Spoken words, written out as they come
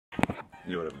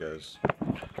Yo, what up, guys?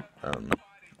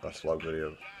 Last vlog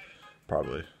video,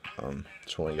 probably.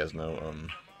 Just want to let you guys know,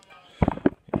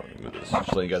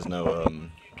 just let you guys know,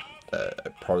 that I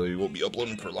probably won't be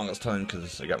uploading for the longest time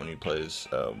because I got my new place,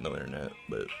 no internet,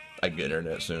 but I can get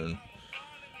internet soon.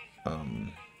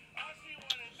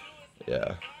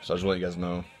 Yeah, so I just want you guys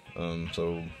know,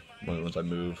 so once I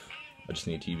move, I just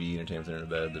need TV, entertainment center,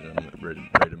 and a bed, then I'm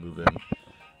ready to move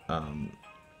in.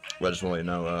 But I just want to let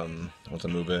you know, once I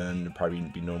move in, there'll probably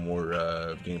be no more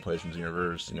gameplays from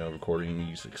Xenoverse, recording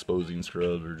these exposing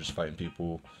scrubs or just fighting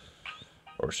people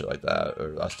or shit like that.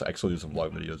 Or I actually do some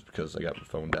vlog videos because I got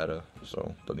phone data,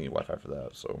 so don't need Wi-Fi for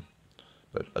that. So,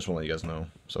 but I just want to let you guys know.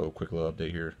 So, quick little update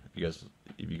here.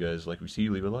 If you guys like what you see,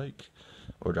 leave a like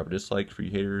or drop a dislike for you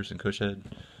haters and Cushhead.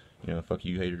 Fuck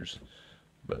you haters.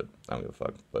 But I don't give a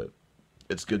fuck. But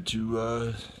it's good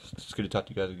to talk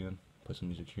to you guys again. Play some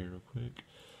music here real quick.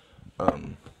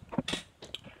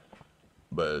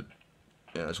 But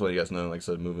yeah, I just want you guys to know, like I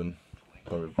said, moving,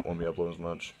 probably won't be uploading as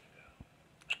much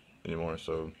anymore,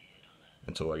 so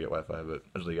until I get Wi-Fi, but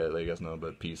I just let you guys know.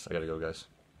 But peace, I gotta go, guys.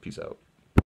 Peace out.